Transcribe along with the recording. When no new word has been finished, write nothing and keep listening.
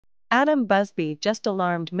Adam Busby just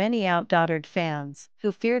alarmed many Outdaughtered fans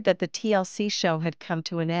who feared that the TLC show had come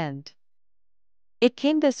to an end. It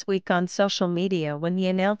came this week on social media when he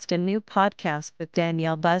announced a new podcast with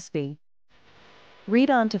Danielle Busby. Read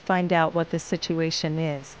on to find out what the situation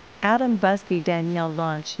is. Adam Busby Danielle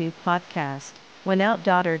launched new podcast. When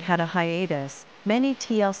Outdaughtered had a hiatus, many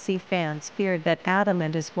TLC fans feared that Adam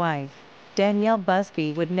and his wife, Danielle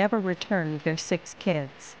Busby, would never return with their 6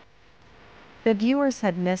 kids. The viewers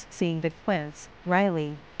had missed seeing the twins,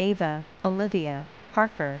 Riley, Ava, Olivia,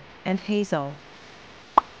 Parker, and Hazel.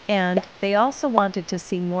 And they also wanted to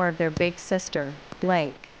see more of their big sister,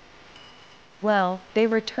 Blake. Well, they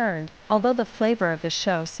returned, although the flavor of the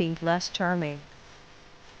show seemed less charming.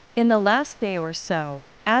 In the last day or so,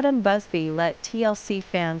 Adam Busby let TLC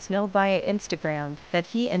fans know via Instagram that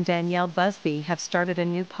he and Danielle Busby have started a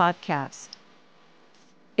new podcast.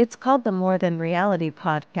 It's called the More Than Reality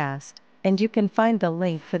Podcast, and you can find the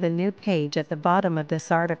link for the new page at the bottom of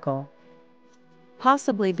this article.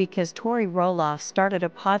 Possibly because Tori Roloff started a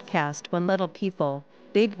podcast when Little People,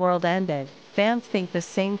 Big World ended, fans think the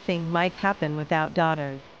same thing might happen with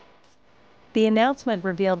Outdaughtered. The announcement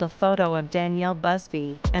revealed a photo of Danielle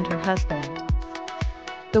Busby and her husband.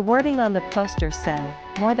 The wording on the poster said,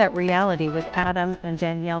 "More That Reality with Adam and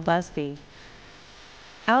Danielle Busby."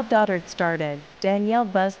 Outdaughtered started. Danielle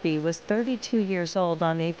Busby was 32 years old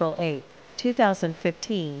on April 8,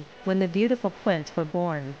 2015, when the beautiful twins were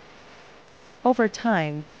born. Over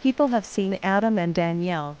time, people have seen Adam and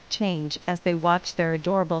Danielle change as they watch their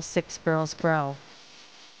adorable 6 girls grow.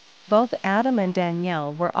 Both Adam and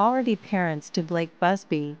Danielle were already parents to Blake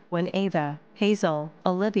Busby when Ava, Hazel,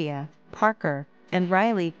 Olivia, Parker, and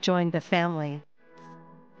Riley joined the family.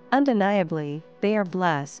 Undeniably, they are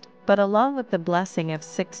blessed, but along with the blessing of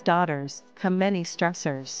 6 daughters come many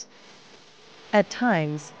stressors. At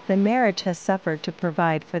times, the marriage has suffered to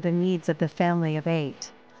provide for the needs of the family of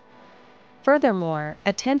 8. Furthermore,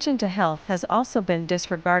 attention to health has also been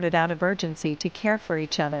disregarded out of urgency to care for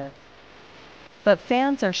each other. But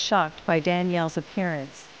fans are shocked by Danielle's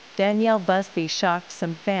appearance. Danielle Busby shocked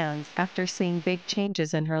some fans after seeing big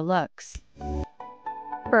changes in her looks.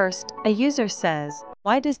 First, a user says,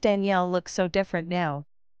 "Why does Danielle look so different now?"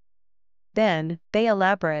 Then, they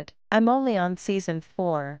elaborate, "I'm only on season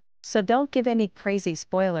 4, so don't give any crazy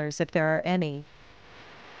spoilers if there are any.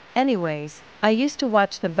 Anyways, I used to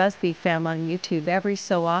watch the Busby fam on YouTube every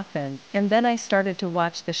so often, and then I started to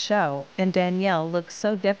watch the show, and Danielle looks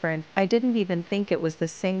so different I didn't even think it was the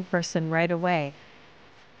same person right away."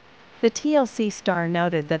 The TLC star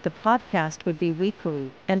noted that the podcast would be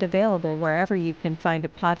weekly and available wherever you can find a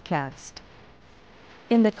podcast.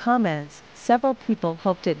 In the comments, several people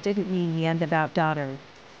hoped it didn't mean the end of Outdaughtered.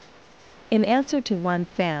 In answer to one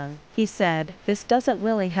fan, he said, "This doesn't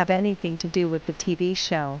really have anything to do with the TV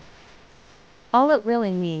show. All it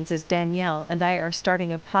really means is Danielle and I are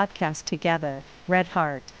starting a podcast together, Red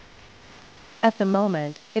Heart." At the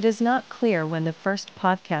moment, it is not clear when the first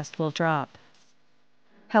podcast will drop.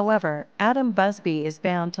 However, Adam Busby is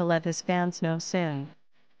bound to let his fans know soon.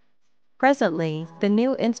 Presently, the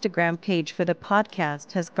new Instagram page for the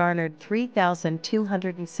podcast has garnered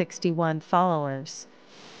 3,261 followers.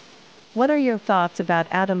 What are your thoughts about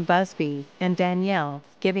Adam Busby and Danielle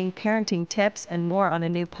giving parenting tips and more on a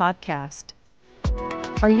new podcast?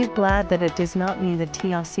 Are you glad that it does not mean the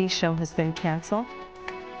TLC show has been canceled?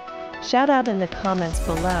 Shout out in the comments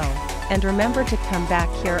below, and remember to come back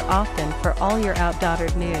here often for all your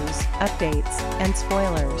Outdaughtered news, updates, and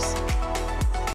spoilers.